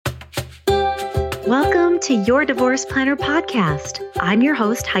Welcome to Your Divorce Planner podcast. I'm your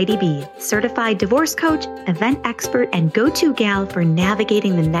host, Heidi B., certified divorce coach, event expert, and go-to gal for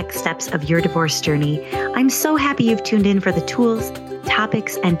navigating the next steps of your divorce journey. I'm so happy you've tuned in for the tools,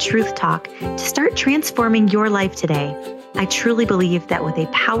 topics, and truth talk to start transforming your life today. I truly believe that with a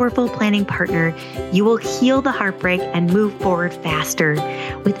powerful planning partner, you will heal the heartbreak and move forward faster.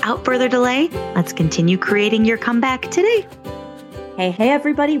 Without further delay, let's continue creating your comeback today. Hey,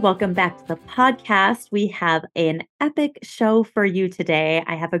 everybody. Welcome back to the podcast. We have an epic show for you today.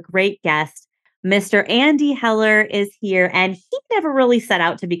 I have a great guest. Mr. Andy Heller is here, and he never really set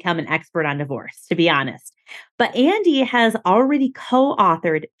out to become an expert on divorce, to be honest. But Andy has already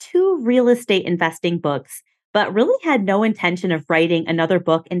co-authored 2 real estate investing books, but really had no intention of writing another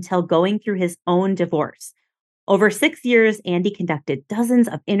book until going through his own divorce. Over 6 years, Andy conducted dozens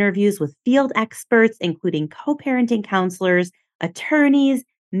of interviews with field experts, including co-parenting counselors, attorneys,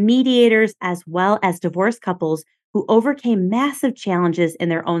 mediators, as well as divorce couples who overcame massive challenges in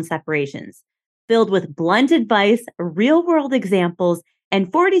their own separations. Filled with blunt advice, real-world examples,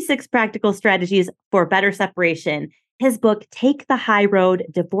 and 46 practical strategies for better separation, his book, Take the High Road,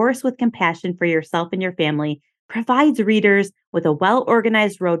 Divorce with Compassion for Yourself and Your Family, provides readers with a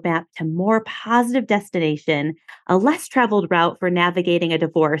well-organized roadmap to more positive destination, a less traveled route for navigating a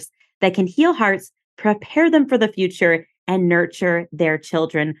divorce that can heal hearts, prepare them for the future, and nurture their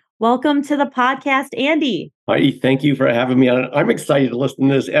children. Welcome to the podcast, Andy. Heidi, thank you for having me on. I'm excited to listen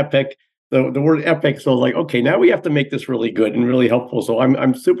to this epic, the word epic. So okay, now we have to make this really good and really helpful. So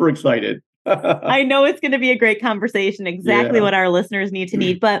I'm super excited. I know it's going to be a great conversation, exactly what our listeners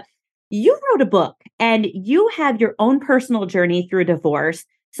need. But you wrote a book and you have your own personal journey through divorce.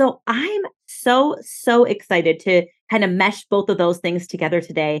 So I'm so excited to kind of mesh both of those things together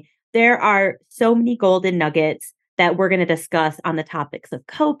today. There are so many golden nuggets that we're going to discuss on the topics of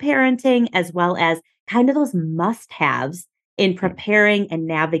co-parenting, as well as kind of those must-haves in preparing and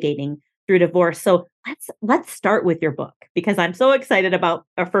navigating through divorce. So let's start with your book, because I'm so excited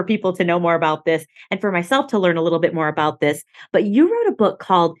for people to know more about this and for myself to learn a little bit more about this. But you wrote a book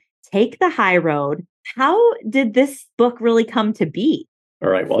called Take the High Road. How did this book really come to be? All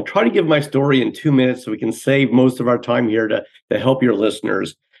right. Well, I'll try to give my story in 2 minutes so we can save most of our time here to help your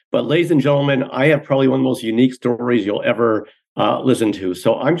listeners. But ladies and gentlemen, I have probably one of the most unique stories you'll ever listen to.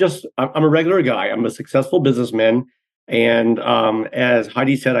 So I'm a regular guy. I'm a successful businessman. And as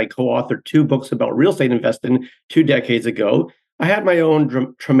Heidi said, I co-authored 2 books about real estate investing 2 decades ago. I had my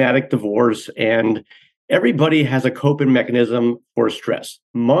own traumatic divorce, and everybody has a coping mechanism for stress.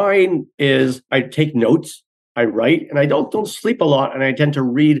 Mine is I take notes, I write, and I don't sleep a lot, and I tend to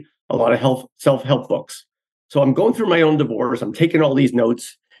read a lot of self-help books. So I'm going through my own divorce. I'm taking all these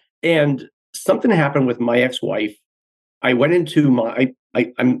notes. And something happened with my ex-wife. I went into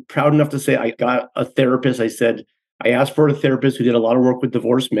I'm proud enough to say I got a therapist. I asked for a therapist who did a lot of work with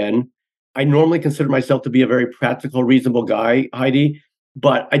divorced men. I normally consider myself to be a very practical, reasonable guy, Heidi,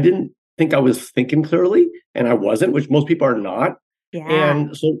 but I didn't think I was thinking clearly, and I wasn't, which most people are not. Yeah.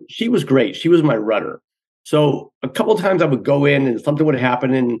 And so she was great. She was my rudder. So a couple of times I would go in and something would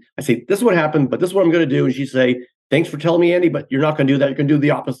happen, and I say, this is what happened, but this is what I'm going to do. And she'd say, thanks for telling me, Andy, but you're not going to do that. You're going to do the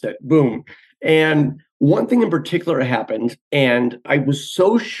opposite. Boom. And one thing in particular happened, and I was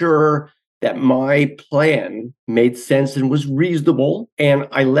so sure that my plan made sense and was reasonable. And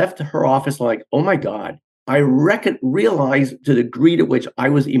I left her office like, oh my God, I realized the degree to which I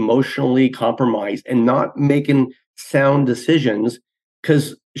was emotionally compromised and not making sound decisions,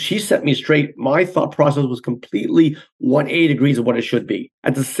 because she set me straight. My thought process was completely 180 degrees of what it should be.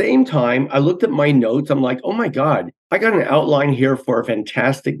 At the same time, I looked at my notes. I'm like, oh my God, I got an outline here for a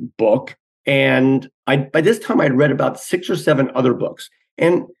fantastic book. And by this time, I'd read about 6 or 7 other books.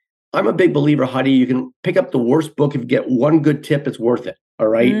 And I'm a big believer, Heidi, you can pick up the worst book. If you get one good tip, it's worth it. All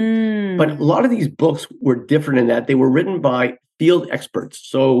right. But a lot of these books were different in that they were written by field experts.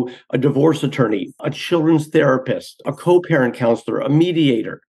 So a divorce attorney, a children's therapist, a co-parent counselor, a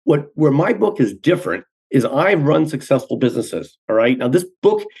mediator. Where my book is different is I've run successful businesses. All right. Now, this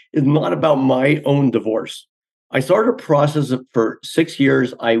book is not about my own divorce. I started a process for 6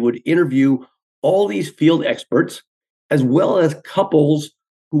 years. I would interview all these field experts, as well as couples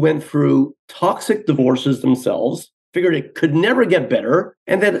who went through toxic divorces themselves, figured it could never get better,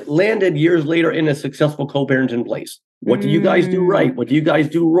 and then landed years later in a successful co-parenting place. What do you guys do right? What do you guys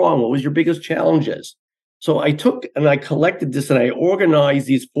do wrong? What was your biggest challenges? So I took and I collected this and I organized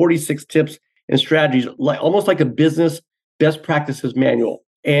these 46 tips and strategies, almost like a business best practices manual.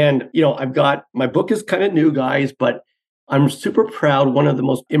 And, I've got, my book is kind of new, guys, but I'm super proud. One of the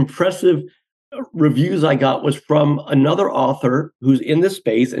most impressive reviews I got was from another author who's in this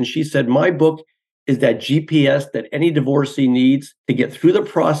space. And she said, my book is that GPS that any divorcee needs to get through the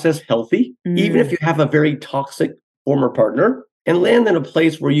process healthy, even if you have a very toxic former partner, and land in a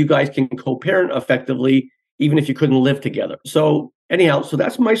place where you guys can co-parent effectively, even if you couldn't live together. So anyhow, so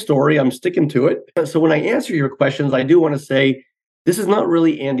that's my story. I'm sticking to it. So when I answer your questions, I do want to say this is not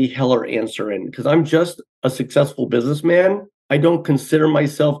really Andy Heller answering, because I'm just a successful businessman. I don't consider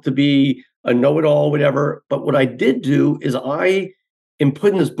myself to be a know-it-all, whatever. But what I did do is in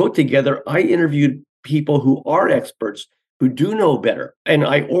putting this book together, I interviewed people who are experts, who do know better. And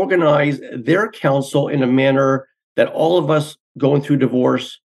I organized their counsel in a manner that all of us going through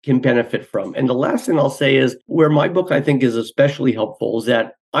divorce can benefit from. And the last thing I'll say is where my book, I think, is especially helpful is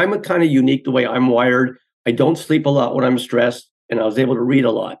that I'm a kind of unique the way I'm wired. I don't sleep a lot when I'm stressed, and I was able to read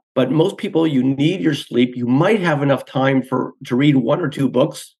a lot. But most people, you need your sleep. You might have enough time to read 1 or 2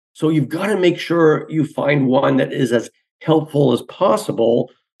 books. So you've got to make sure you find one that is as helpful as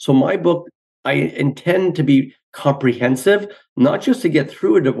possible. So my book, I intend to be comprehensive, not just to get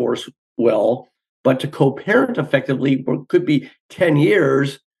through a divorce well, but to co-parent effectively, or could be 10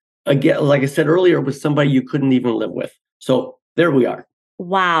 years, again, like I said earlier, with somebody you couldn't even live with. So there we are.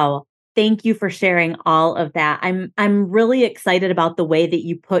 Wow. Thank you for sharing all of that. I'm really excited about the way that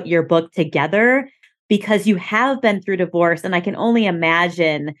you put your book together, because you have been through divorce. And I can only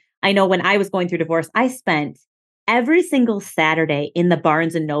imagine, I know when I was going through divorce, I spent every single Saturday in the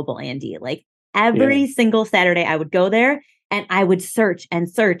Barnes and Noble, Andy. Like every single Saturday I would go there and I would search and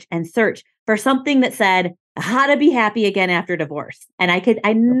search and search for something that said how to be happy again after divorce. And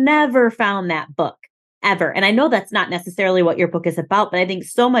I never found that book ever. And I know that's not necessarily what your book is about, but I think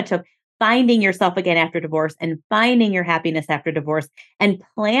so much of finding yourself again after divorce and finding your happiness after divorce and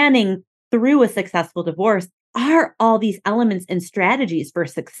planning through a successful divorce are all these elements and strategies for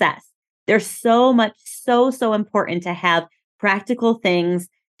success. There's so much, so important to have practical things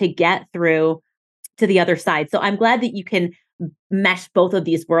to get through to the other side. So I'm glad that you can mesh both of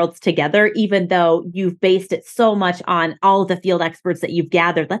these worlds together, even though you've based it so much on all of the field experts that you've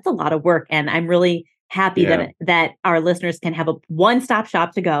gathered. That's a lot of work. And I'm really happy that our listeners can have a one-stop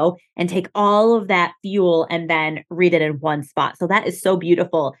shop to go and take all of that fuel and then read it in one spot. So that is so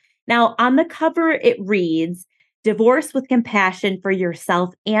beautiful. Now, on the cover, it reads, "Divorce with compassion for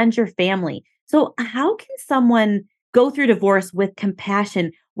yourself and your family." So how can someone go through divorce with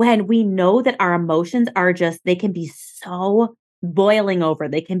compassion when we know that our emotions are they can be so boiling over.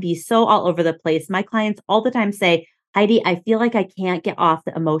 They can be so all over the place. My clients all the time say, "Heidi, I feel like I can't get off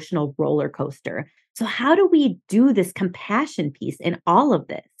the emotional roller coaster." So how do we do this compassion piece in all of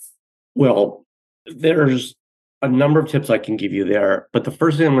this? Well, there's a number of tips I can give you there. But the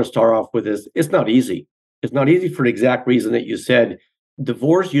first thing I'm going to start off with is it's not easy. It's not easy for the exact reason that you said.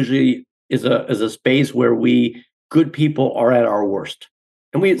 Divorce usually is a space where we good people are at our worst.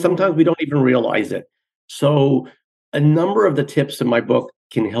 And sometimes we don't even realize it. So a number of the tips in my book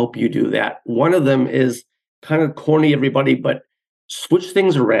can help you do that. One of them is kind of corny, everybody, but switch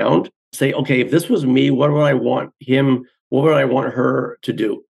things around. Say, okay, if this was me, what would I want him? What would I want her to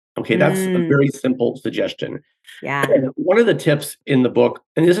do? Okay, that's a very simple suggestion. Yeah. And one of the tips in the book,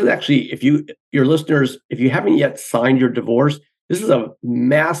 and this is actually, if your listeners, if you haven't yet signed your divorce, this is a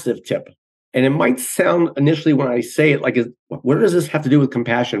massive tip. And it might sound initially when I say it like, what does this have to do with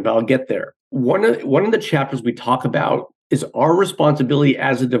compassion? But I'll get there. One of the chapters we talk about is our responsibility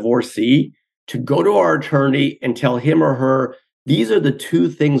as a divorcee to go to our attorney and tell him or her, these are the 2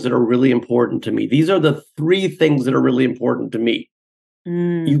 things that are really important to me. These are the 3 things that are really important to me.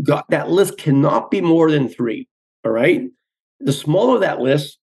 You got that list cannot be more than 3. All right. The smaller that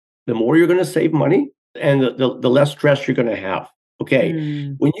list, the more you're going to save money and the less stress you're going to have. Okay.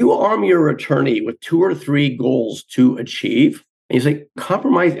 When you arm your attorney with 2 or 3 goals to achieve, and you say,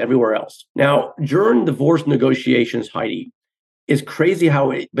 compromise everywhere else. Now, during divorce negotiations, Heidi, it's crazy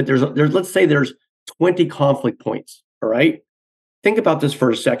but there's let's say there's 20 conflict points. All right. Think about this for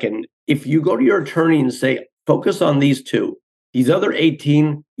a second. If you go to your attorney and say, focus on these 2, these other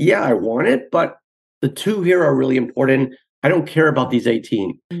 18, yeah, I want it, but the 2 here are really important. I don't care about these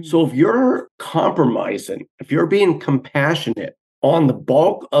 18. So if you're compromising, if you're being compassionate on the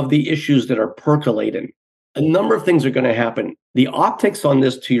bulk of the issues that are percolating, a number of things are going to happen. The optics on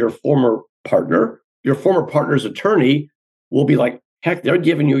this to your former partner's attorney will be like, heck, they're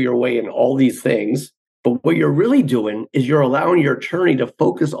giving you your way in all these things. But what you're really doing is you're allowing your attorney to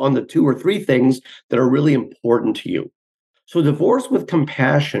focus on the 2 or 3 things that are really important to you. So divorce with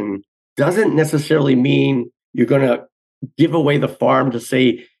compassion doesn't necessarily mean you're going to give away the farm to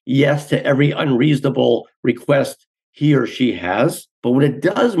say yes to every unreasonable request he or she has. But what it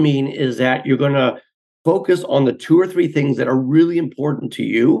does mean is that you're going to focus on the 2 or 3 things that are really important to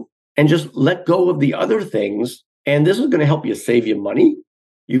you and just let go of the other things. And this is going to help you save you money.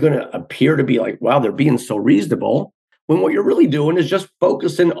 You're going to appear to be like, wow, they're being so reasonable. When what you're really doing is just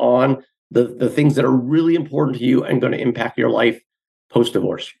focusing on the things that are really important to you and going to impact your life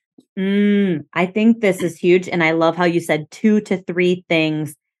post-divorce. I think this is huge. And I love how you said 2 to 3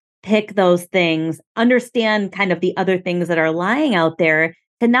 things. Pick those things, understand kind of the other things that are lying out there,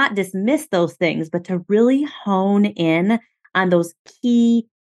 to not dismiss those things, but to really hone in on those key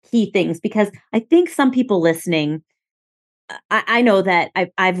things. Because I think some people listening, I know that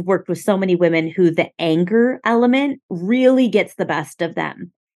I've worked with so many women who the anger element really gets the best of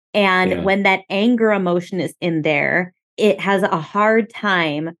them. And when that anger emotion is in there, it has a hard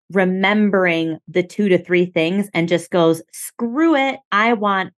time remembering the 2 to 3 things and just goes, screw it. I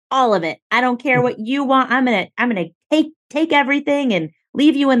want all of it. I don't care what you want. I'm gonna take everything and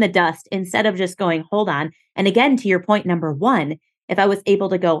leave you in the dust, instead of just going, hold on. And again, to your point number 1, if I was able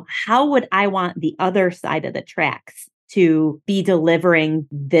to go, how would I want the other side of the tracks to be delivering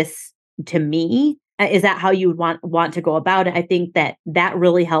this to me? Is that how you would want to go about it? I think that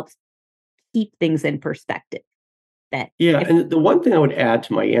really helps keep things in perspective. And the one thing I would add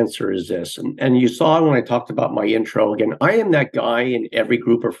to my answer is this, and you saw when I talked about my intro, again, I am that guy in every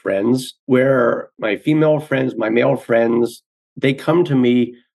group of friends where my female friends, my male friends, they come to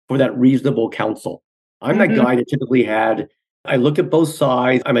me for that reasonable counsel. I'm that guy that typically I look at both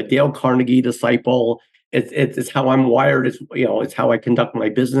sides. I'm a Dale Carnegie disciple. It's how I'm wired. It's how I conduct my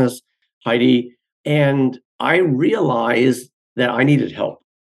business, Heidi. And I realized that I needed help.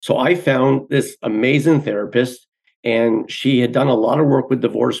 So I found this amazing therapist, and she had done a lot of work with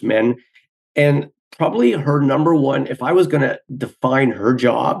divorced men. And probably her number one, if I was going to define her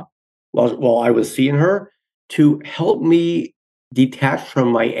job while I was seeing her, to help me detach from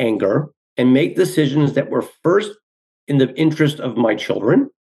my anger and make decisions that were first in the interest of my children.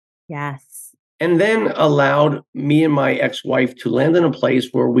 Yes. And then allowed me and my ex-wife to land in a place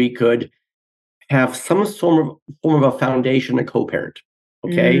where we could have some form of a foundation to co-parent.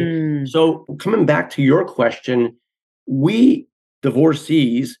 Okay. So coming back to your question, we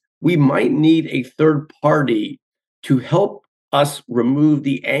divorcees, we might need a third party to help us remove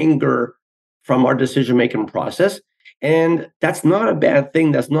the anger from our decision-making process. And that's not a bad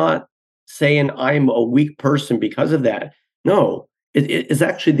thing. That's not saying I'm a weak person because of that. No, it's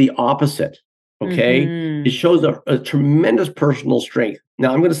actually the opposite. Okay. It shows a tremendous personal strength.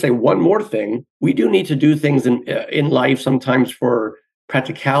 Now, I'm going to say one more thing. We do need to do things in life, sometimes for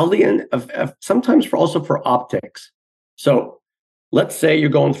practicality and sometimes also for optics. So let's say you're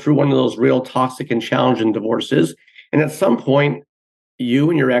going through one of those real toxic and challenging divorces, and at some point, you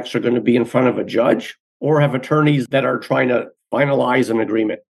and your ex are going to be in front of a judge or have attorneys that are trying to finalize an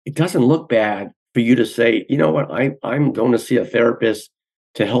agreement. It doesn't look bad for you to say, you know what, I'm going to see a therapist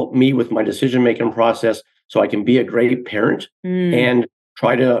to help me with my decision-making process so I can be a great parent and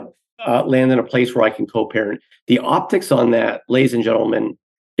try to land in a place where I can co-parent. The optics on that, ladies and gentlemen,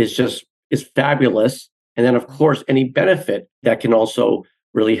 is fabulous. And then, of course, any benefit that can also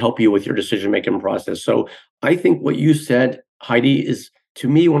really help you with your decision-making process. So I think what you said, Heidi, is to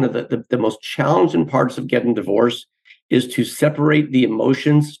me one of the most challenging parts of getting divorced is to separate the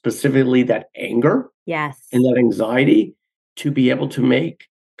emotions, specifically that anger and that anxiety, to be able to make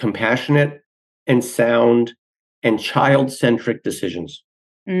compassionate and sound and child-centric decisions.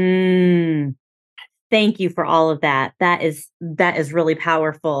 Thank you for all of that. That is really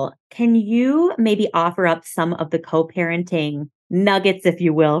powerful. Can you maybe offer up some of the co-parenting nuggets, if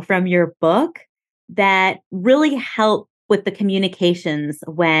you will, from your book that really help with the communications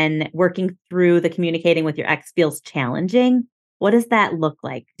when working through the communicating with your ex feels challenging? What does that look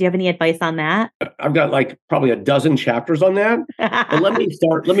like? Do you have any advice on that? I've got probably a dozen chapters on that. But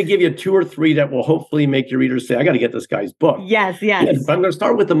let me give you 2 or 3 that will hopefully make your readers say, I got to get this guy's book. Yes. But I'm going to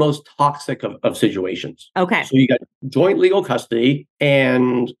start with the most toxic of situations. Okay. So you got joint legal custody,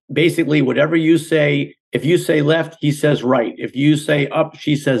 and basically whatever you say, if you say left, he says right. If you say up,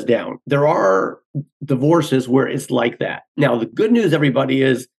 she says down. There are divorces where it's like that. Now, the good news, everybody,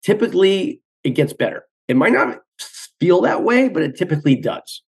 is typically it gets better. It might not feel that way, but it typically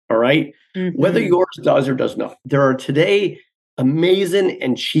does. All right. Whether yours does or does not. There are today amazing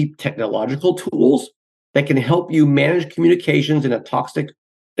and cheap technological tools that can help you manage communications in a toxic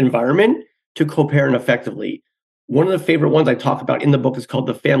environment to co-parent effectively. One of the favorite ones I talk about in the book is called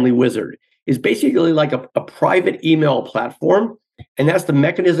the Family Wizard. It's basically like a private email platform. And that's the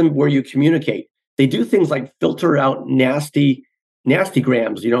mechanism where you communicate. They do things like filter out nasty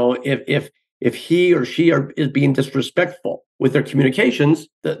grams. If he or she is being disrespectful with their communications,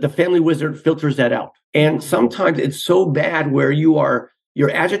 the Family Wizard filters that out. And sometimes it's so bad where you are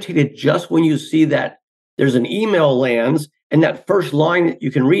You're agitated just when you see that there's an email lands and that first line,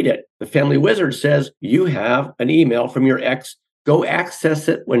 you can read it. The family wizard says, you have an email from your ex. Go access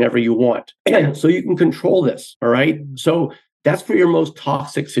it whenever you want. So you can control this. All right. So that's for your most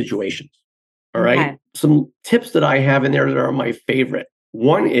toxic situations. All right. Okay. Some tips that I have in there that are my favorite.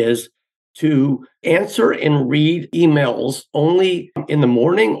 One is to answer and read emails only in the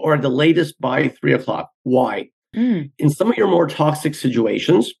morning or the latest by 3:00. Why? In some of your more toxic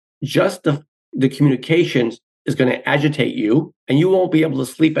situations, just the communications is going to agitate you and you won't be able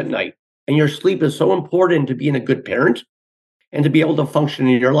to sleep at night. And your sleep is so important to being a good parent and to be able to function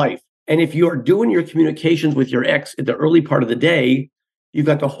in your life. And if you are doing your communications with your ex at the early part of the day, you've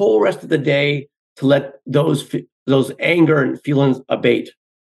got the whole rest of the day to let those anger and feelings abate.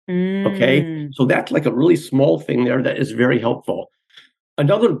 Okay. So that's like a really small thing there that is very helpful.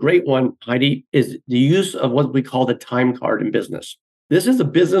 Another great one, Heidi, is the use of what we call the time card in business. This is a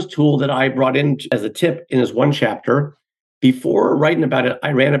business tool that I brought in as a tip in this one chapter. Before writing about it,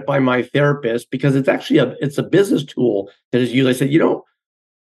 I ran it by my therapist because it's actually a business tool that is used. I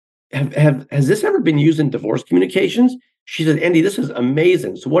said, has this ever been used in divorce communications? She said, Andy, this is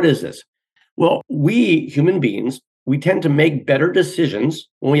amazing. So what is this? Well, we human beings, we tend to make better decisions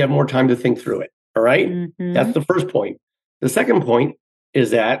when we have more time to think through it. All right. That's the first point. The second point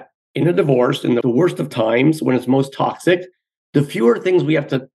is that in a divorce, in the worst of times, when it's most toxic, the fewer things we have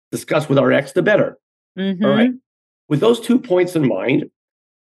to discuss with our ex, the better. All right. With those 2 points in mind,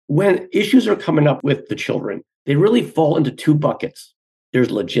 when issues are coming up with the children, they really fall into 2 buckets.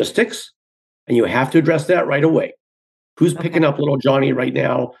 There's logistics, and you have to address that right away. Who's picking up little Johnny right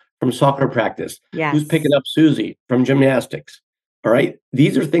now from soccer practice? Yes. Who's picking up Susie from gymnastics? All right.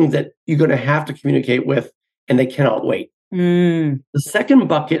 These are things that you're going to have to communicate with, and they cannot wait. The second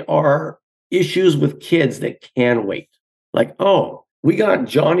bucket are issues with kids that can wait. Like, oh, we got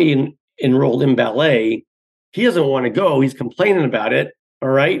Johnny enrolled in ballet. He doesn't want to go. He's complaining about it. All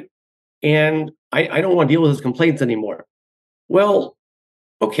right. And I don't want to deal with his complaints anymore. Well,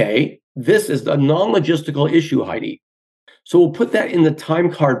 okay. This is a non-logistical issue, Heidi. So we'll put that in the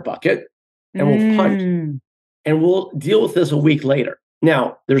time card bucket and we'll punt and we'll deal with this a week later.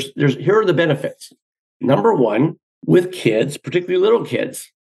 Now, here are the benefits. Number one, with kids, particularly little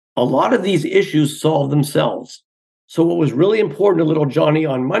kids, a lot of these issues solve themselves. So what was really important to little Johnny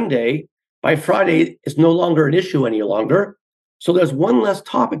on Monday, by Friday, is no longer an issue any longer. So there's one less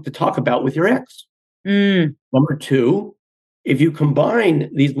topic to talk about with your ex. Number two, if you combine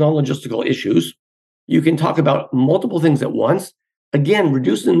these non-logistical issues, you can talk about multiple things at once. Again,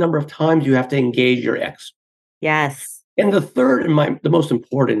 reducing the number of times you have to engage your ex. Yes. And the third and the most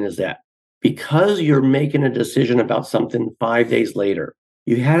important is that because you're making a decision about something 5 days later,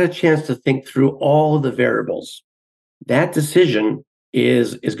 you had a chance to think through all of the variables. That decision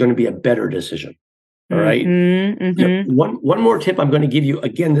is going to be a better decision. All right. One more tip I'm going to give you.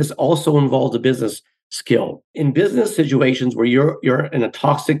 Again, this also involves a business skill. In business situations where you're in a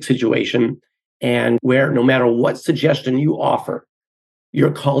toxic situation and where no matter what suggestion you offer,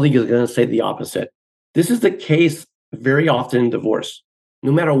 your colleague is going to say the opposite. This is the case very often in divorce.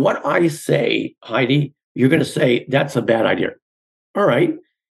 No matter what I say, Heidi, you're going to say that's a bad idea. All right.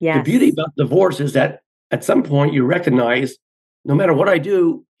 Yes. The beauty about divorce is that at some point you recognize no matter what I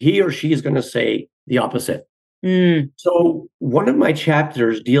do, he or she is going to say the opposite. So one of my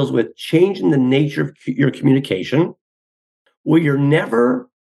chapters deals with changing the nature of your communication, where you're never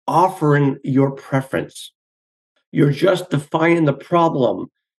offering your preference. You're just defining the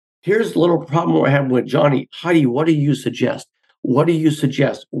problem. Here's the little problem we're having with Johnny. Heidi, what do you suggest? What do you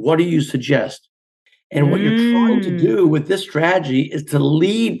suggest? What do you suggest? And what you're trying to do with this strategy is to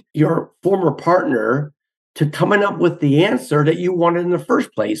lead your former partner to coming up with the answer that you wanted in the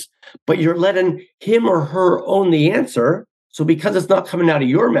first place, but you're letting him or her own the answer. So because it's not coming out of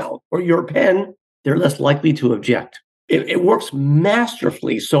your mouth or your pen, they're less likely to object. It works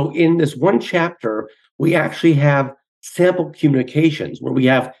masterfully. So in this one chapter, we actually have sample communications where we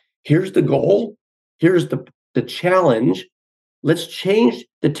have, here's the goal, here's the challenge. Let's change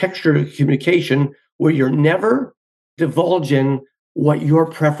the texture of communication where you're never divulging what your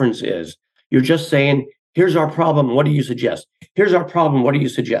preference is. You're just saying, here's our problem. What do you suggest? Here's our problem. What do you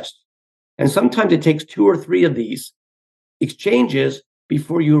suggest? And sometimes it takes 2 or 3 of these exchanges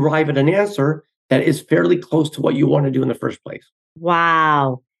before you arrive at an answer that is fairly close to what you want to do in the first place.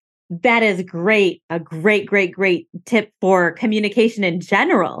 Wow. That is great. A great, great, great tip for communication in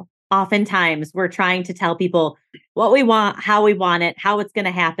general. Oftentimes we're trying to tell people what we want, how we want it, how it's going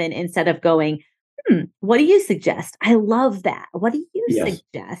to happen, instead of going, What do you suggest? I love that. What do you Yes.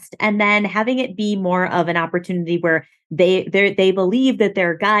 suggest? And then having it be more of an opportunity where they believe that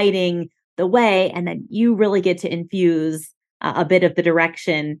they're guiding the way, and then you really get to infuse a bit of the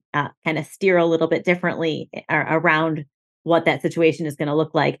direction, kind of steer a little bit differently around what that situation is going to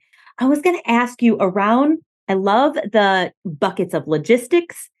look like. I was going to ask you around. I love the buckets of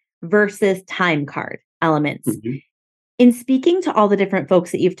logistics versus time card elements. Mhm. In speaking to all the different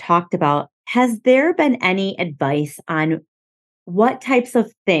folks that you've talked about, has there been any advice on what types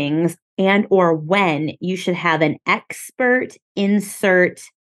of things and or when you should have an expert insert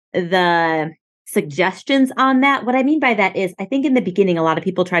the suggestions on that? What I mean by that is I think in the beginning a lot of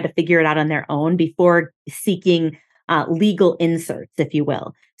people try to figure it out on their own before seeking legal inserts, if you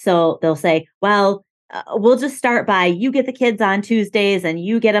will. So they'll say, well, we'll just start by you get the kids on Tuesdays and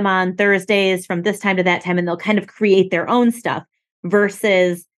you get them on Thursdays from this time to that time, and they'll kind of create their own stuff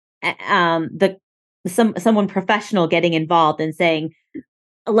versus the someone professional getting involved and saying,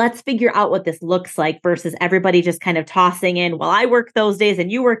 let's figure out what this looks like versus everybody just kind of tossing in, well, I work those days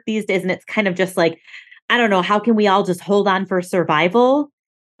and you work these days. And it's kind of just like, I don't know, how can we all just hold on for survival?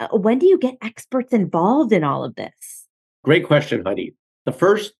 When do you get experts involved in all of this? Great question, Heidi. The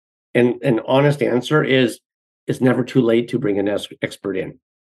first and honest answer is it's never too late to bring an expert in.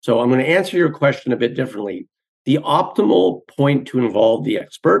 So I'm going to answer your question a bit differently. The optimal point to involve the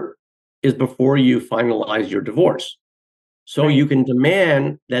expert is before you finalize your divorce. So Right. you can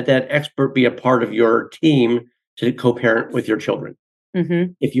demand that that expert be a part of your team to co-parent with your children.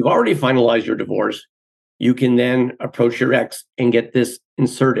 Mm-hmm. If you've already finalized your divorce, you can then approach your ex and get this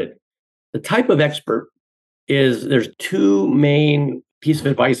inserted. The type of expert is there's two main pieces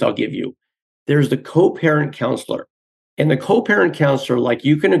of advice I'll give you. There's the co-parent counselor. And the co-parent counselor, like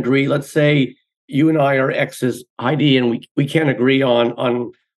you can agree, let's say you and I are exes, Heidi, and we can't agree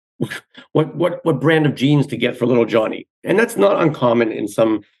on what brand of jeans to get for little Johnny. And that's not uncommon in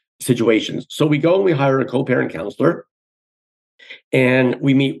some situations. So we go and we hire a co-parent counselor and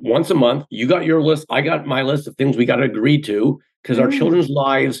we meet once a month. You got your list, I got my list of things we got to agree to because our children's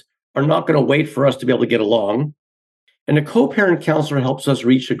lives are not going to wait for us to be able to get along. And the co-parent counselor helps us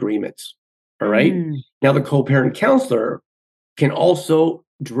reach agreements. All right. Now, the co-parent counselor can also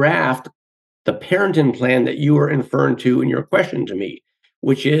draft the parenting plan that you were inferring to in your question to me,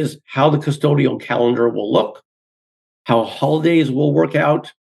 which is how the custodial calendar will look, how holidays will work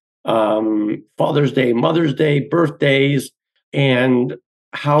out, Father's Day, Mother's Day, birthdays, and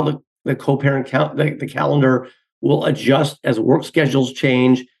how the co-parent the calendar will adjust as work schedules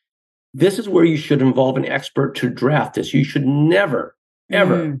change. This is where you should involve an expert to draft this. You should never,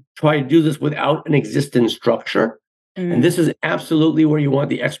 ever try to do this without an existing structure. And this is absolutely where you want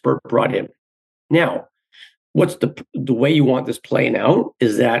the expert brought in. Now, what's the way you want this playing out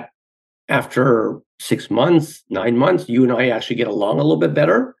is that after 6 months, 9 months, you and I actually get along a little bit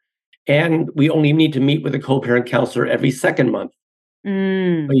better. And we only need to meet with a co-parent counselor every second month.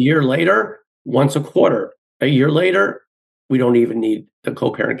 A year later, once a quarter. A year later, we don't even need the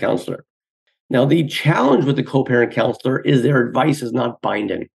co-parent counselor. Now, the challenge with the co-parent counselor is their advice is not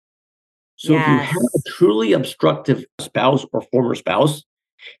binding. So if you have a truly obstructive spouse or former spouse,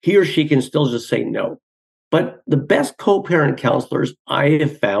 he or she can still just say no. But the best co-parent counselors I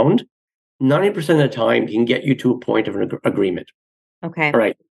have found, 90% of the time can get you to a point of an agreement. Okay. All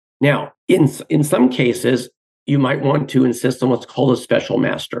right. Now, in some cases, you might want to insist on what's called a special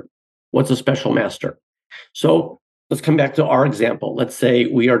master. What's a special master? So let's come back to our example. Let's say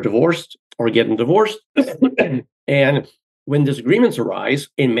we are divorced or getting divorced. And when disagreements arise,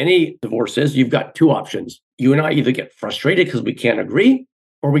 in many divorces, you've got two options. You and I either get frustrated because we can't agree,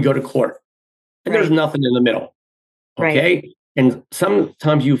 or we go to court. And there's nothing in the middle. Okay. Right. And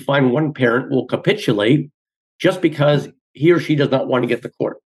sometimes you find one parent will capitulate just because he or she does not want to get to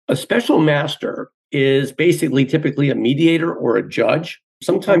court. A special master is basically typically a mediator or a judge.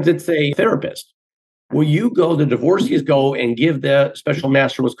 Sometimes it's a therapist. Where you go, the divorcees go and give the special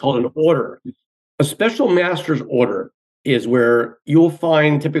master what's called an order. A special master's order is where you'll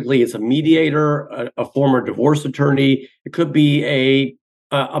find typically it's a mediator, a former divorce attorney. It could be a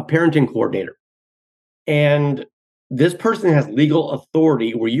parenting coordinator. And this person has legal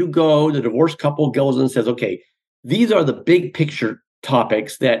authority where you go, the divorced couple goes and says, okay, these are the big picture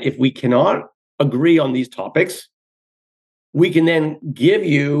topics that if we cannot agree on these topics, we can then give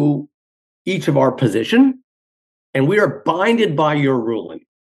you each of our position and we are binded by your ruling.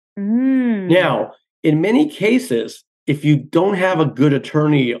 Now, in many cases, if you don't have a good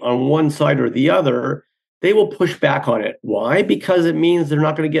attorney on one side or the other, they will push back on it. Why? Because it means they're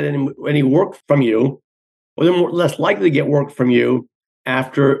not going to get any work from you, or they're less likely to get work from you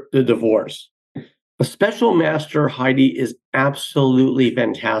after the divorce. A special master, Heidi, is absolutely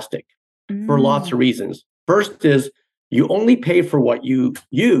fantastic for lots of reasons. First is you only pay for what you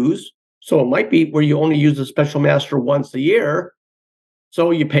use. So it might be where you only use a special master once a year.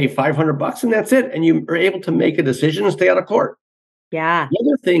 So you pay $500 and that's it. And you are able to make a decision and stay out of court. Yeah. The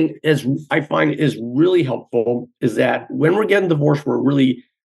other thing is I find is really helpful is that when we're getting divorced,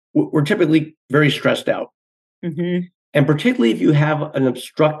 we're typically very stressed out. Mm-hmm. And particularly if you have an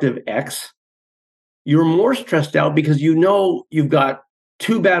obstructive ex, you're more stressed out because you know you've got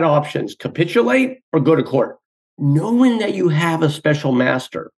two bad options: capitulate or go to court. Knowing that you have a special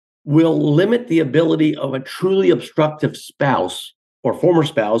master will limit the ability of a truly obstructive spouse or former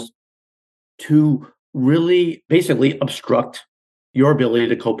spouse to really basically obstruct your ability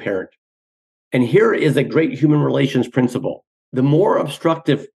to co-parent. And here is a great human relations principle. The more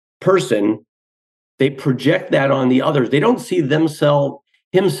obstructive person, they project that on the others. They don't see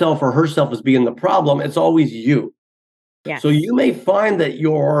himself or herself as being the problem. It's always you. Yes. So you may find that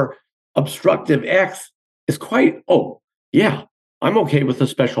your obstructive ex is yeah, I'm okay with a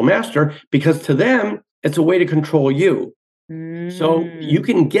special master, because to them, it's a way to control you. So you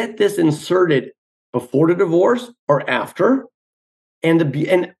can get this inserted before the divorce or after.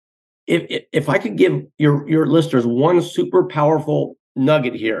 And if I could give your listeners one super powerful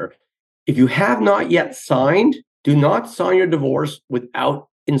nugget here, if you have not yet signed, do not sign your divorce without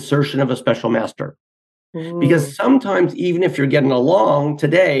insertion of a special master. Because sometimes, even if you're getting along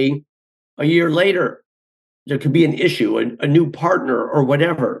today, a year later, there could be an issue, a new partner or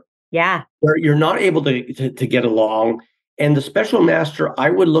whatever. Yeah. Where you're not able to get along. And the special master, I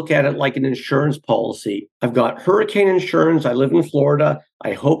would look at it like an insurance policy. I've got hurricane insurance. I live in Florida.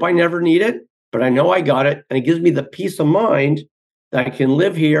 I hope I never need it, but I know I got it. And it gives me the peace of mind that I can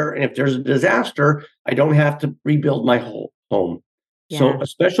live here. And if there's a disaster, I don't have to rebuild my whole home. Yeah. So a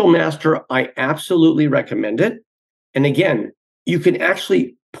special master, I absolutely recommend it. And again, you can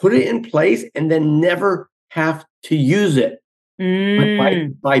actually put it in place and then never have to use it.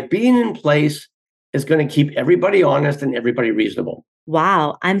 But by being in place, it's going to keep everybody honest and everybody reasonable.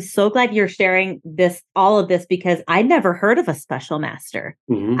 Wow. I'm so glad you're sharing all of this, because I never heard of a special master.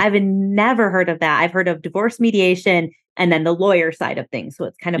 Mm-hmm. I've never heard of that. I've heard of divorce mediation and then the lawyer side of things. So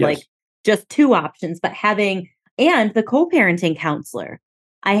it's kind of like just two options, but and the co-parenting counselor.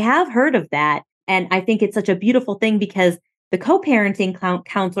 I have heard of that. And I think it's such a beautiful thing, because the co-parenting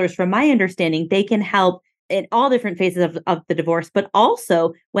counselors, from my understanding, they can help in all different phases of the divorce, but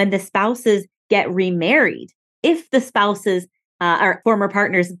also when the spouses get remarried. If the spouses or former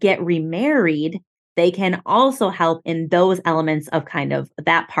partners get remarried, they can also help in those elements of kind of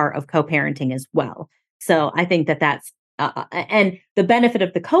that part of co-parenting as well. So I think that's and the benefit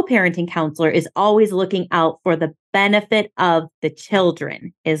of the co-parenting counselor is always looking out for the benefit of the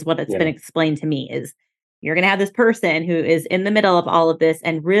children, is what it's been explained to me. Is you're going to have this person who is in the middle of all of this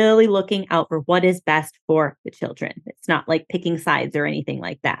and really looking out for what is best for the children. It's not like picking sides or anything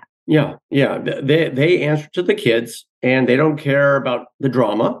like that. Yeah. They answer to the kids, and they don't care about the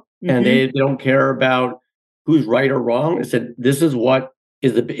drama, and they don't care about who's right or wrong. It said this is what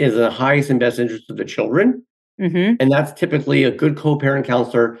is the highest and best interest of the children, and that's typically a good co-parent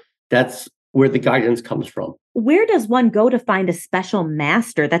counselor. That's where the guidance comes from. Where does one go to find a special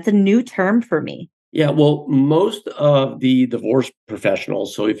master? That's a new term for me. Yeah, well, most of the divorce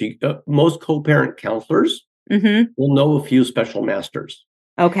professionals, so if you most co-parent counselors will know a few special masters.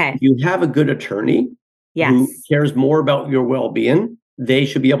 Okay. If you have a good attorney who cares more about your well-being, they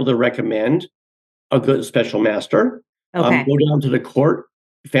should be able to recommend a good special master. Okay. Go down to the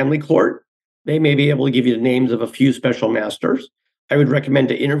family court. They may be able to give you the names of a few special masters. I would recommend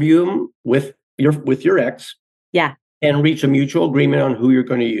to interview them with your ex. Yeah. And reach a mutual agreement on who you're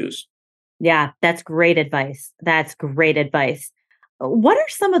going to use. Yeah, that's great advice. What are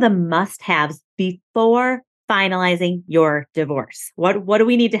some of the must-haves before finalizing your divorce? What do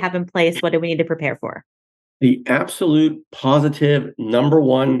we need to have in place? What do we need to prepare for? The absolute positive number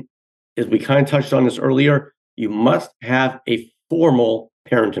one is, we kind of touched on this earlier, you must have a formal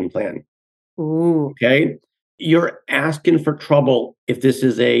parenting plan. Ooh. Okay? You're asking for trouble if this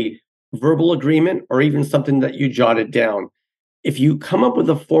is a verbal agreement or even something that you jotted down. If you come up with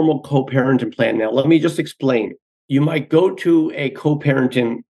a formal co-parenting plan, now let me just explain. You might go to a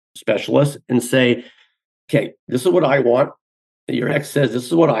co-parenting specialist and say, okay, this is what I want. Your ex says, this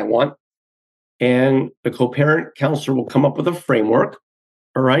is what I want. And the co-parent counselor will come up with a framework.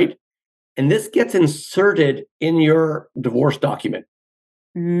 All right. And this gets inserted in your divorce document.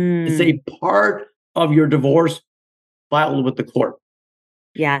 It's a part of your divorce filed with the court.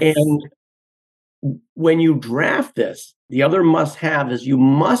 Yes. And when you draft this, the other must have is you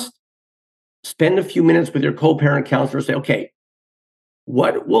must spend a few minutes with your co-parent counselor, say, okay,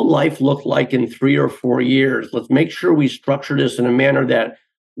 what will life look like in 3 or 4 years? Let's make sure we structure this in a manner that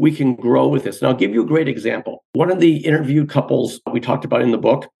we can grow with this. And I'll give you a great example. One of the interviewed couples we talked about in the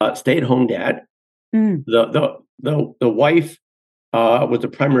book, stay-at-home dad, the wife was the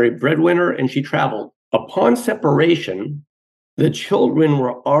primary breadwinner and she traveled. Upon separation, the children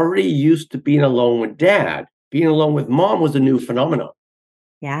were already used to being alone with dad. Being alone with mom was a new phenomenon.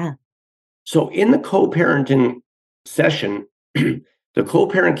 Yeah. So in the co-parenting session, the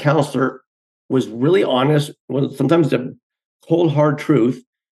co-parent counselor was really honest, was sometimes the cold, hard truth,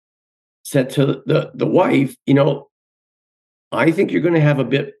 said to the wife, I think you're going to have a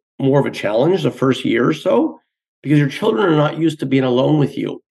bit more of a challenge the first year or so because your children are not used to being alone with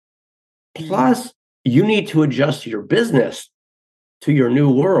you. Plus, you need to adjust your business to your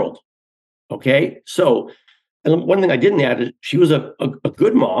new world. Okay. So, and one thing I didn't add is she was a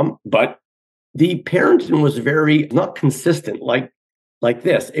good mom, but the parenting was very not consistent like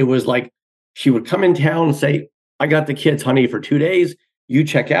this. It was like she would come in town and say, I got the kids, honey, for 2 days. You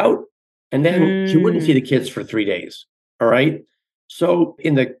check out. And then she wouldn't see the kids for 3 days. All right. So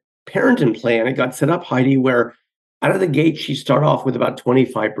in the parenting plan, it got set up, Heidi, where out of the gate, she started off with about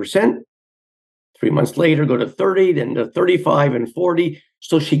 25%. 3 months later, go to 30, then to 35 and 40.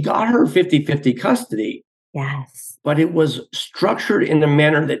 So she got her 50-50 custody. Yes. But it was structured in a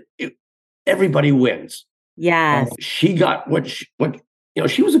manner that everybody wins. Yes. She got what she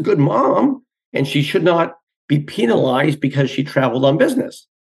was a good mom and she should not be penalized because she traveled on business.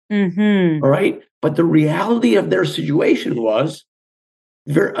 Mm-hmm. All right. But the reality of their situation was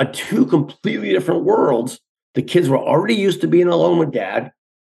they're two completely different worlds. The kids were already used to being alone with dad,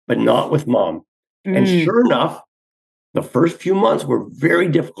 but not with mom. And sure enough, the first few months were very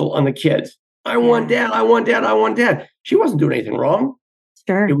difficult on the kids. I want dad, I want dad, I want dad. She wasn't doing anything wrong.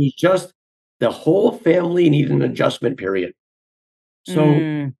 Sure. It was just the whole family needed an adjustment period. So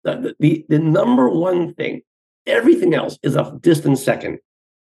the number one thing, everything else is a distant second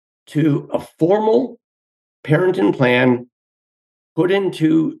to a formal parenting plan put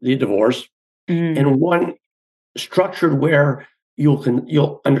into the divorce and one structured where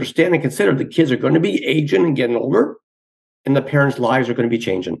you'll understand and consider the kids are going to be aging and getting older and the parents' lives are going to be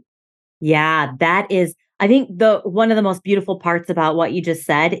changing. Yeah, that is, I think one of the most beautiful parts about what you just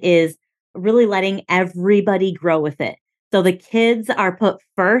said is really letting everybody grow with it. So the kids are put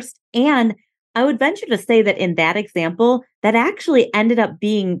first. And I would venture to say that in that example, that actually ended up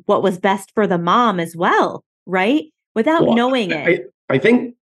being what was best for the mom as well, right? Without knowing it. I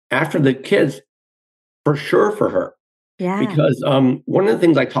think after the kids, for sure for her. Yeah. Because one of the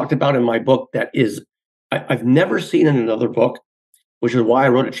things I talked about in my book that is, I've never seen in another book, which is why I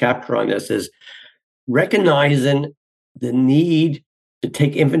wrote a chapter on this, is recognizing the need to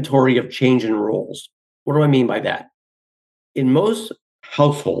take inventory of change in roles. What do I mean by that? In most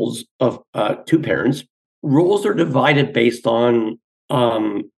households of two parents, roles are divided based on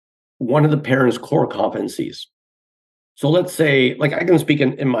one of the parents' core competencies. So let's say, like I can speak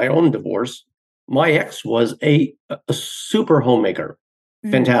in my own divorce, my ex was a super homemaker.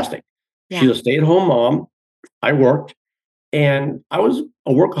 Fantastic. Yeah. She's a stay-at-home mom. I worked. And I was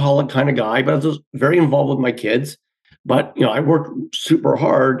a workaholic kind of guy, but I was very involved with my kids. But, I worked super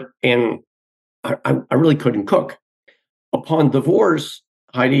hard and I really couldn't cook. Upon divorce,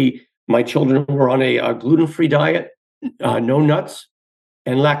 Heidi, my children were on a gluten-free diet, no nuts,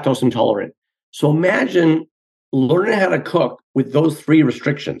 and lactose intolerant. So imagine learning how to cook with those 3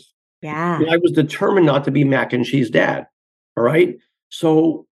 restrictions. Yeah. And I was determined not to be mac and cheese dad. All right.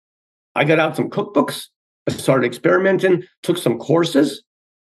 So I got out some cookbooks. I started experimenting, took some courses.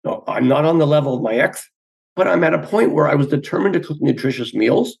 No, I'm not on the level of my ex, but I'm at a point where I was determined to cook nutritious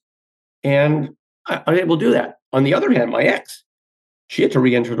meals. And I was able to do that. On the other hand, my ex, she had to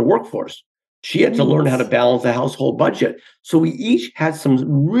re-enter the workforce. She had to learn how to balance the household budget. So we each had some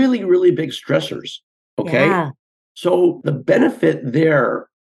really, really big stressors. Okay. Yeah. So the benefit there,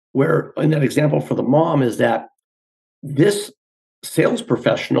 where in that example for the mom, is that this sales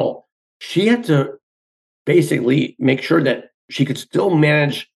professional, she had to basically make sure that she could still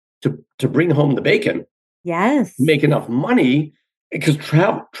manage to bring home the bacon. Yes. Make enough money, because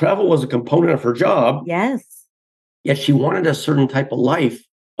travel was a component of her job. Yes. Yet she wanted a certain type of life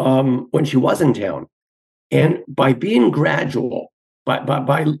when she was in town. And by being gradual,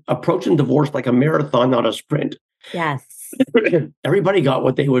 by approaching divorce like a marathon, not a sprint. Yes. Everybody got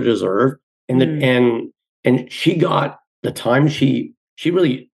what they would deserve. And she got the time she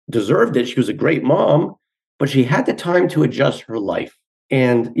really deserved it. She was a great mom, but she had the time to adjust her life.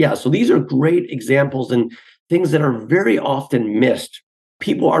 And yeah, so these are great examples and things that are very often missed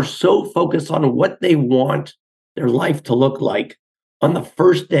people are so focused on what they want their life to look like on the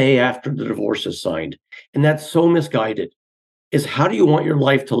first day after the divorce is signed. And that's so misguided. Is how do you want your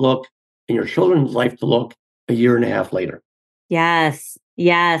life to look and your children's life to look a year and a half later? Yes.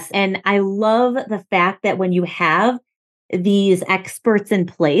 Yes. And I love the fact that when you have these experts in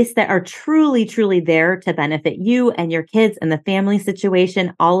place that are truly, truly there to benefit you and your kids and the family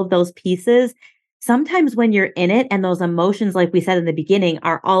situation, all of those pieces, sometimes when you're in it and those emotions, like we said in the beginning,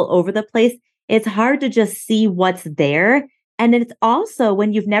 are all over the place, it's hard to just see what's there. And it's also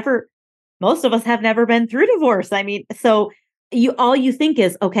when most of us have never been through divorce. I mean, so all you think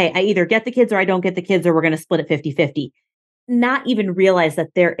is, okay, I either get the kids or I don't get the kids, or we're going to split it 50-50. Not even realize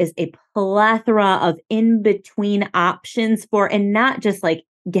that there is a plethora of in-between options and not just like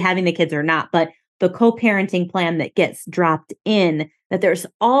having the kids or not, but the co-parenting plan that gets dropped in, that there's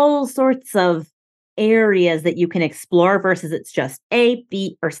all sorts of areas that you can explore versus it's just A,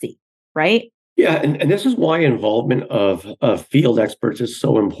 B, or C, right? Yeah, and this is why involvement of field experts is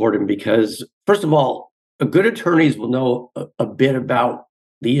so important because, first of all, good attorneys will know a bit about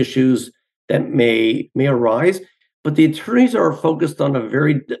the issues that may arise, but the attorneys are focused on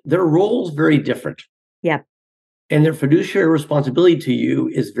their roles very different. Yeah. And their fiduciary responsibility to you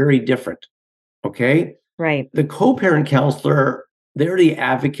is very different. Okay. Right. The co-parent counselor, they're the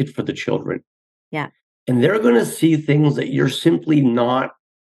advocate for the children. Yeah. And they're going to see things that you're simply not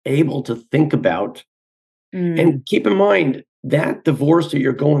able to think about. And keep in mind that divorce that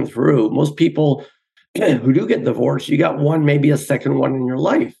you're going through, most people who do get divorced, you got one, maybe a second one in your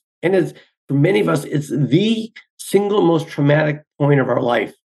life. And it's for many of us, it's the single most traumatic point of our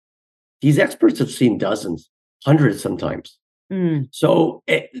life. These experts have seen dozens, hundreds sometimes. So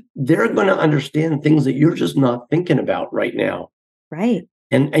they're going to understand things that you're just not thinking about right now. Right.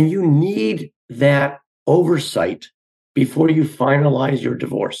 And you need that oversight before you finalize your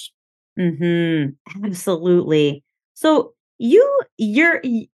divorce. Absolutely. So you're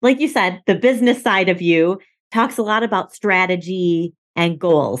like you said, the business side of you talks a lot about strategy and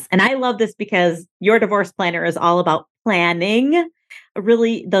goals. And I love this because your divorce planner is all about planning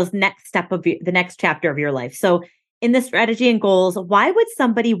really those the next chapter of your life. So in the strategy and goals, why would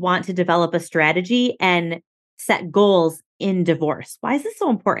somebody want to develop a strategy and set goals in divorce? Why is this so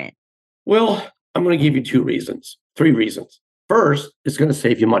important? Well, I'm going to give you three reasons. First, it's going to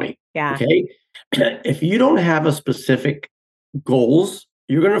save you money. Yeah. Okay. If you don't have a specific goals,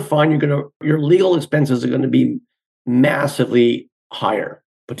 you're going to find your legal expenses are going to be massively higher,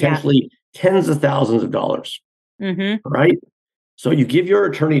 potentially tens of thousands of dollars. Right. So you give your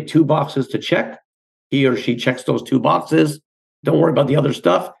attorney 2 boxes to check. He or she checks those 2 boxes. Don't worry about the other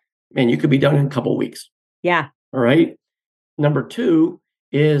stuff. Man, you could be done in a couple of weeks. Yeah. All right. Number 2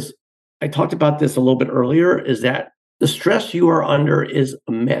 is, I talked about this a little bit earlier, is that the stress you are under is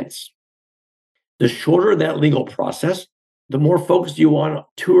immense. The shorter that legal process, the more focused you on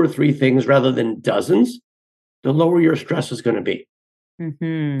 2 or 3 things rather than dozens, the lower your stress is going to be.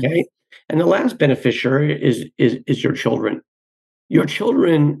 Okay. And the last beneficiary is your children. Your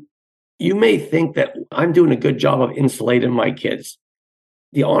children, you may think that I'm doing a good job of insulating my kids.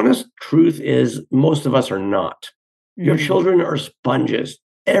 The honest truth is most of us are not. Your children are sponges.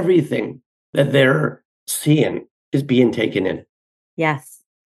 Everything that they're seeing is being taken in. Yes.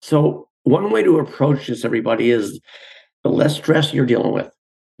 So one way to approach this, everybody, is the less stress you're dealing with,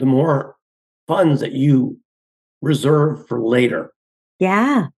 the more funds that you reserve for later.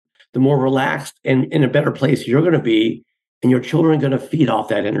 Yeah. The more relaxed and in a better place you're going to be, and your children are going to feed off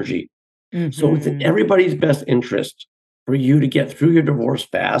that energy. So it's in everybody's best interest for you to get through your divorce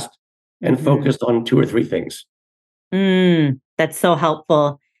fast and focused on 2 or 3 things. That's so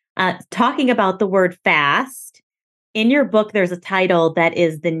helpful. Talking about the word fast, in your book, there's a title that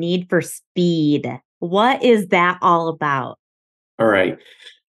is The Need for Speed. What is that all about? All right.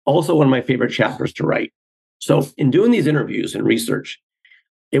 Also, one of my favorite chapters to write. So in doing these interviews and research,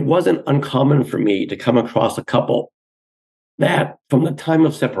 it wasn't uncommon for me to come across a couple that from the time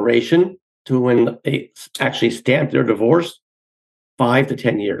of separation to when they actually stamped their divorce, 5 to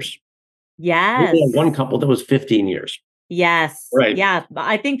 10 years. Yes. We had one couple that was 15 years. Yes. Right. Yeah.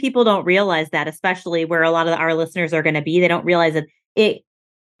 I think people don't realize that, especially where a lot of our listeners are going to be. They don't realize that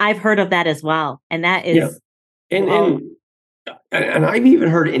I've heard of that as well. And that is. Yeah. And I've even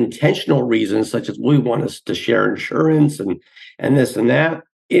heard intentional reasons, such as we want us to share insurance and this and that.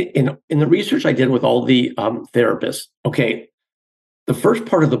 In the research I did with all the therapists, okay, the first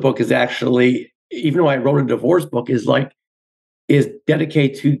part of the book is actually, even though I wrote a divorce book, is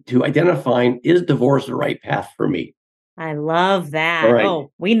dedicated to identifying, is divorce the right path for me? I love that. Right.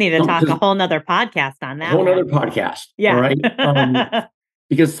 Oh, we need to talk a whole nother podcast on that. A whole nother podcast. Yeah. All right.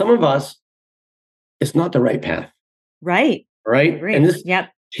 Because some of us, it's not the right path. Right. Right. Agree. And this Yep.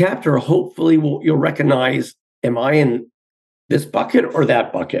 chapter, hopefully you'll recognize, am I in this bucket or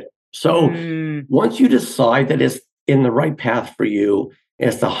that bucket? So once you decide that it's in the right path for you, and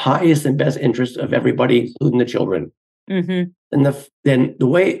it's the highest and best interest of everybody, including the children, Mm-hmm. and then the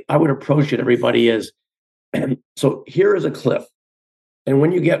way I would approach it, everybody, is so here is a cliff. And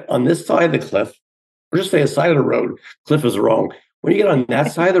when you get on this side of the cliff, or just say a side of the road, cliff is wrong. When you get on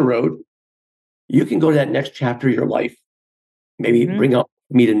that side of the road, you can go to that next chapter of your life. Maybe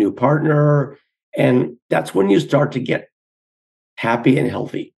meet a new partner. And that's when you start to get happy and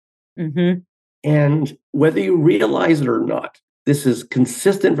healthy. Mm-hmm. And whether you realize it or not, this is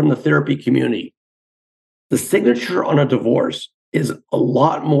consistent from the therapy community. The signature on a divorce is a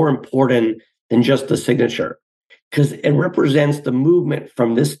lot more important than just the signature, because it represents the movement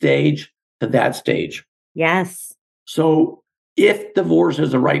from this stage to that stage. Yes. So if divorce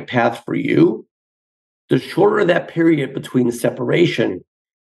is the right path for you, the shorter that period between separation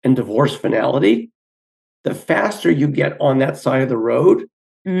and divorce finality, the faster you get on that side of the road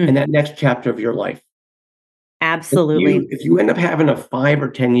and that next chapter of your life. Absolutely. If you end up having a 5 or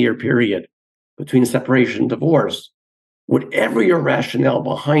 10 year period between separation and divorce, whatever your rationale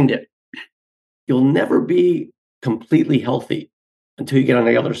behind it, you'll never be completely healthy until you get on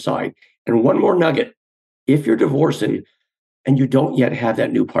the other side. And one more nugget, if you're divorcing and you don't yet have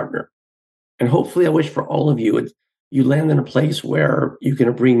that new partner, and hopefully I wish for all of you, you land in a place where you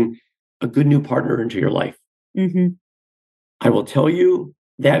can bring a good new partner into your life. Mm-hmm. I will tell you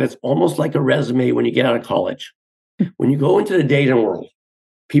that it's almost like a resume when you get out of college. When you go into the dating world,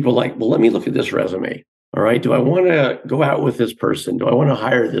 people are like, well, let me look at this resume. All right. Do I want to go out with this person? Do I want to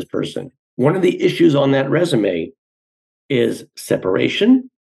hire this person? One of the issues on that resume is separation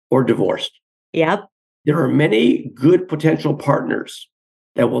or divorced. Yep. There are many good potential partners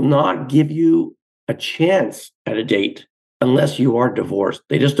that will not give you a chance at a date unless you are divorced.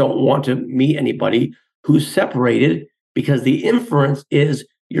 They just don't want to meet anybody who's separated, because the inference is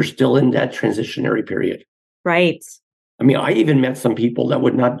you're still in that transitionary period. Right. I mean, I even met some people that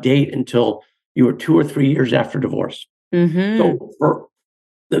would not date until you were 2 or 3 years after divorce. Mm-hmm. So for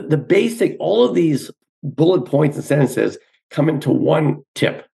the basic, all of these bullet points and sentences come into one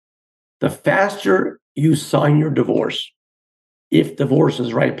tip. The faster you sign your divorce, if divorce is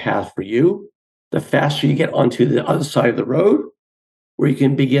the right path for you, the faster you get onto the other side of the road where you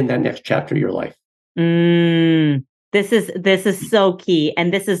can begin that next chapter of your life. This is so key.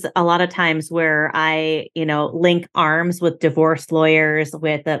 And this is a lot of times where I, link arms with divorce lawyers,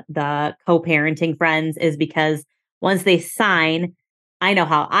 with the co-parenting friends, is because once they sign, I know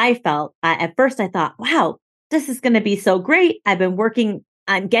how I felt. At first I thought, wow, this is going to be so great. I've been working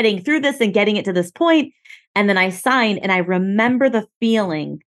on getting through this and getting it to this point. And then I signed, and I remember the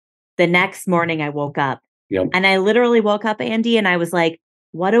feeling the next morning I woke up. Yep. And I literally woke up, Andy, and I was like,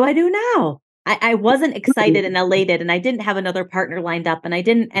 what do I do now? I wasn't excited and elated, and I didn't have another partner lined up, and I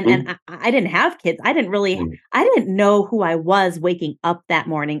didn't, and I didn't have kids. I didn't know who I was waking up that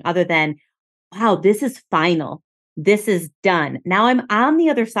morning, other than, wow, this is final. This is done. Now I'm on the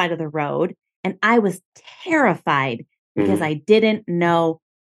other side of the road, and I was terrified because I didn't know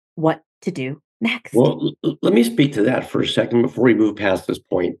what to do next. Well, let me speak to that for a second before we move past this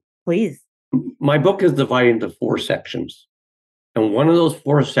point. Please. My book is divided into 4 sections. And one of those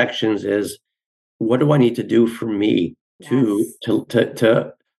 4 sections is, what do I need to do for me to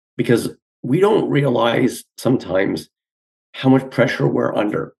because we don't realize sometimes how much pressure we're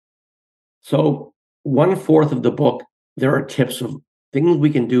under. So 1/4 of the book, there are tips of things we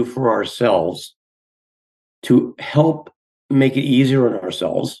can do for ourselves to help make it easier on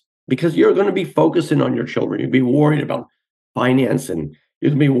ourselves, because you're going to be focusing on your children. You'll be worried about finance, and you're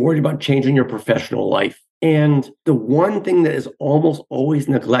going to be worried about changing your professional life. And the one thing that is almost always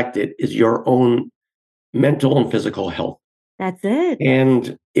neglected is your own mental and physical health. That's it.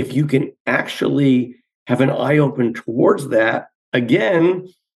 And if you can actually have an eye open towards that, again,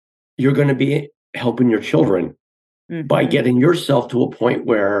 you're going to be helping your children by getting yourself to a point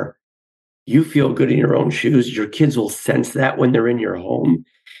where you feel good in your own shoes. Your kids will sense that when they're in your home.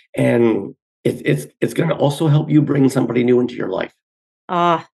 And it's going to also help you bring somebody new into your life.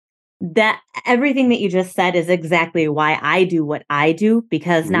 That everything that you just said is exactly why I do what I do,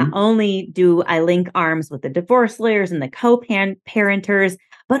 because not only do I link arms with the divorce lawyers and the co-parenters,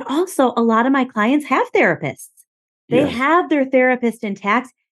 but also a lot of my clients have therapists. They have their therapist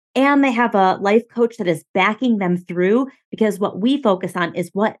intact, and they have a life coach that is backing them through, because what we focus on is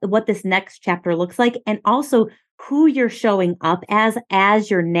what this next chapter looks like, and also who you're showing up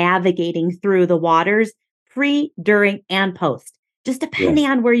as you're navigating through the waters, pre, during, and post. just depending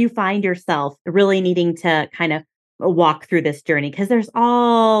on where you find yourself, really needing to kind of walk through this journey, because there's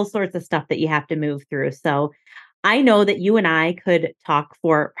all sorts of stuff that you have to move through. So I know that you and I could talk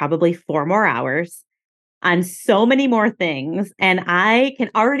for probably 4 more hours on so many more things. And I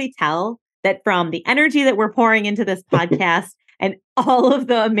can already tell that from the energy that we're pouring into this podcast and all of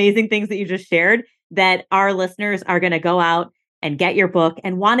the amazing things that you just shared, that our listeners are going to go out and get your book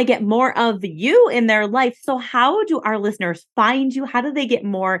and want to get more of you in their life. So how do our listeners find you? How do they get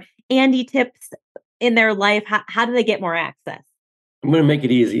more Andy tips in their life? How do they get more access? I'm going to make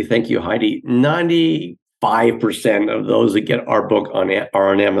it easy. Thank you, Heidi. 95% of those that get our book are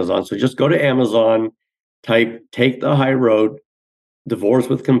on Amazon. So just go to Amazon, type Take the High Road, Divorce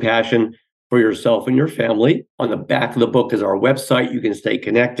with Compassion for Yourself and Your Family. On the back of the book is our website. You can stay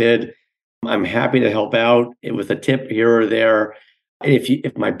connected. I'm happy to help out with a tip here or there. And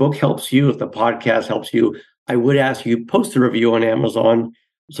if my book helps you, if the podcast helps you, I would ask you post a review on Amazon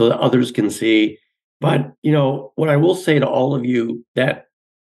so that others can see. But, what I will say to all of you, that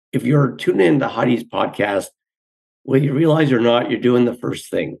if you're tuning into Heidi's podcast, whether you realize or not, you're doing the first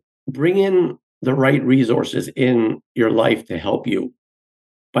thing. Bring in the right resources in your life to help you.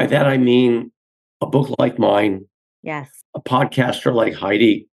 By that, I mean a book like mine, yes, a podcaster like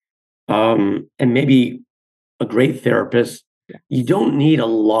Heidi, and maybe a great therapist. You don't need a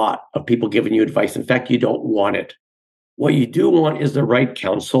lot of people giving you advice. In fact, you don't want it. What you do want is the right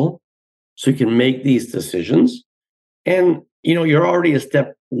counsel so you can make these decisions. And, you're already a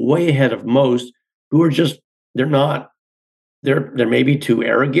step way ahead of most who are just, they're maybe too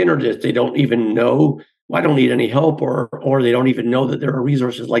arrogant, or just they don't even know, I don't need any help, or they don't even know that there are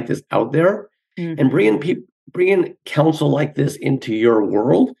resources like this out there. Mm-hmm. And bringing counsel like this into your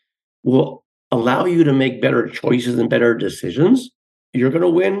world will allow you to make better choices and better decisions. You're going to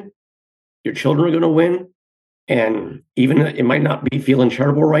win. Your children are going to win. And even it might not be feeling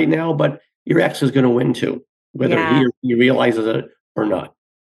charitable right now, but your ex is going to win too, whether he realizes it or not.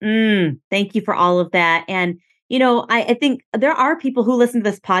 Thank you for all of that. And, I think there are people who listen to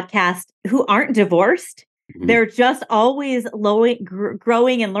this podcast who aren't divorced. Mm-hmm. They're just always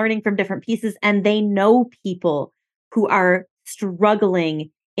growing and learning from different pieces. And they know people who are struggling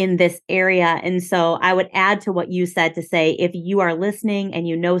in this area. And so I would add to what you said to say, if you are listening and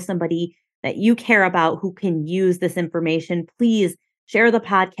you know somebody that you care about who can use this information, please share the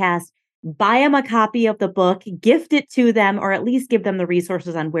podcast, buy them a copy of the book, gift it to them, or at least give them the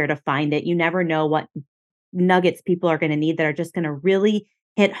resources on where to find it. You never know what nuggets people are going to need that are just going to really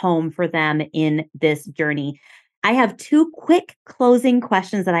hit home for them in this journey. I have 2 quick closing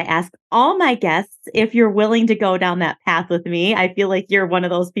questions that I ask all my guests. If you're willing to go down that path with me, I feel like you're one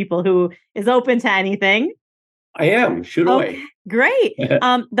of those people who is open to anything. I am. Shoot away. Great.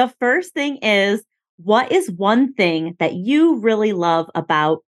 The first thing is, what is one thing that you really love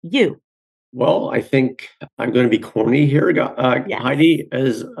about you? Well, I think I'm going to be corny here, yes. Heidi,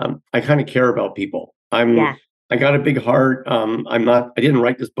 as I kind of care about people. I got a big heart. I didn't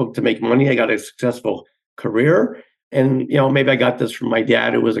write this book to make money. I got a successful career. And, maybe I got this from my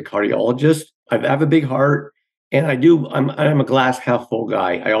dad, who was a cardiologist. I have a big heart, and I'm a glass half full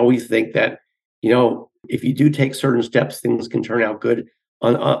guy. I always think that, if you do take certain steps, things can turn out good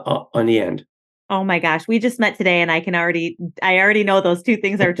on the end. Oh my gosh, we just met today, and I already know those 2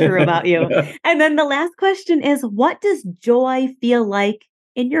 things are true about you. And then the last question is, what does joy feel like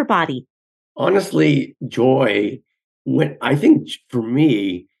in your body? Honestly, joy, I think for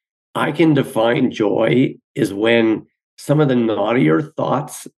me, I can define joy is when some of the naughtier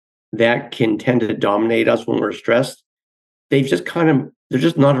thoughts that can tend to dominate us when we're stressed, they're just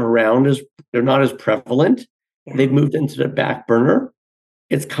not around they're not as prevalent. Yeah. They've moved into the back burner.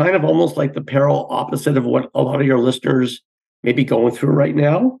 It's kind of almost like the parallel opposite of what a lot of your listeners may be going through right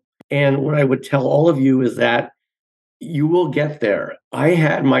now. And what I would tell all of you is that you will get there. I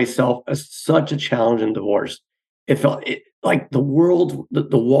had myself such a challenge in divorce. It felt like the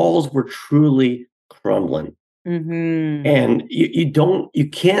walls were truly crumbling. Mm-hmm. And you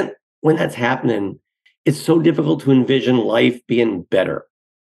can't, when that's happening, it's so difficult to envision life being better.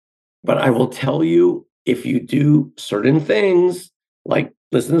 But I will tell you, if you do certain things, like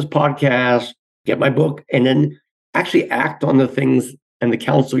listen to this podcast, get my book, and then actually act on the things and the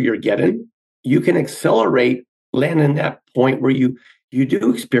counsel you're getting, you can accelerate landing that point where you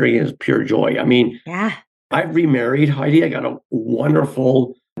do experience pure joy. I mean, I've remarried, Heidi. I got a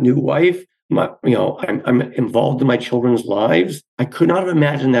wonderful new wife. I'm involved in my children's lives. I could not have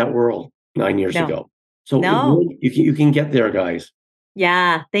imagined that world 9 years ago. So you can get there, guys.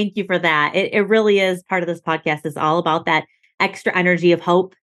 Yeah, thank you for that. It really is part of this podcast is all about that extra energy of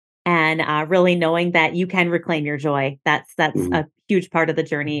hope and really knowing that you can reclaim your joy. That's a huge part of the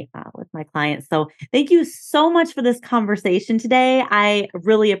journey with my clients. So thank you so much for this conversation today. I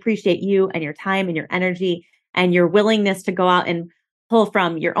really appreciate you and your time and your energy and your willingness to go out and pull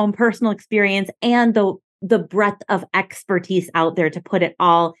from your own personal experience and the breadth of expertise out there to put it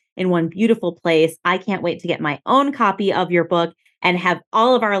all in one beautiful place. I can't wait to get my own copy of your book and have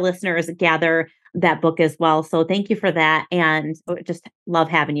all of our listeners gather that book as well. So thank you for that. And just love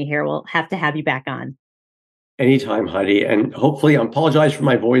having you here. We'll have to have you back on. Anytime, Heidi. And hopefully, I apologize for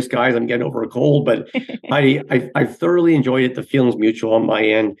my voice, guys. I'm getting over a cold, but Heidi, I've thoroughly enjoyed it. The feeling's mutual on my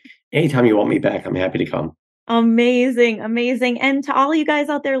end. Anytime you want me back, I'm happy to come. Amazing. And to all you guys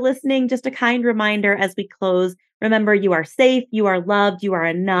out there listening, just a kind reminder as we close, remember you are safe, you are loved, you are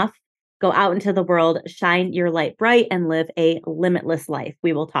enough. Go out into the world, shine your light bright, and live a limitless life.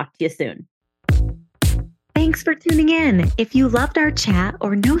 We will talk to you soon. Thanks for tuning in. If you loved our chat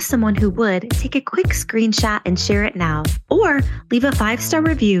or know someone who would, take a quick screenshot and share it now. Or leave a 5-star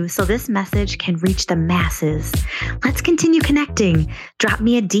review so this message can reach the masses. Let's continue connecting. Drop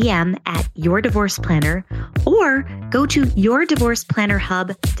me a DM at Your Divorce Planner or go to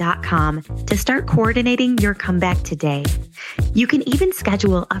yourdivorceplannerhub.com to start coordinating your comeback today. You can even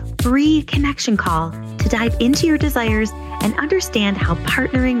schedule a free connection call to dive into your desires and understand how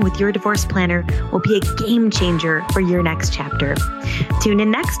partnering with your divorce planner will be a game changer for your next chapter. Tune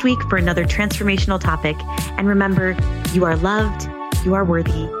in next week for another transformational topic. And remember, you are loved, you are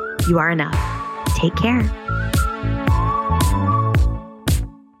worthy, you are enough. Take care.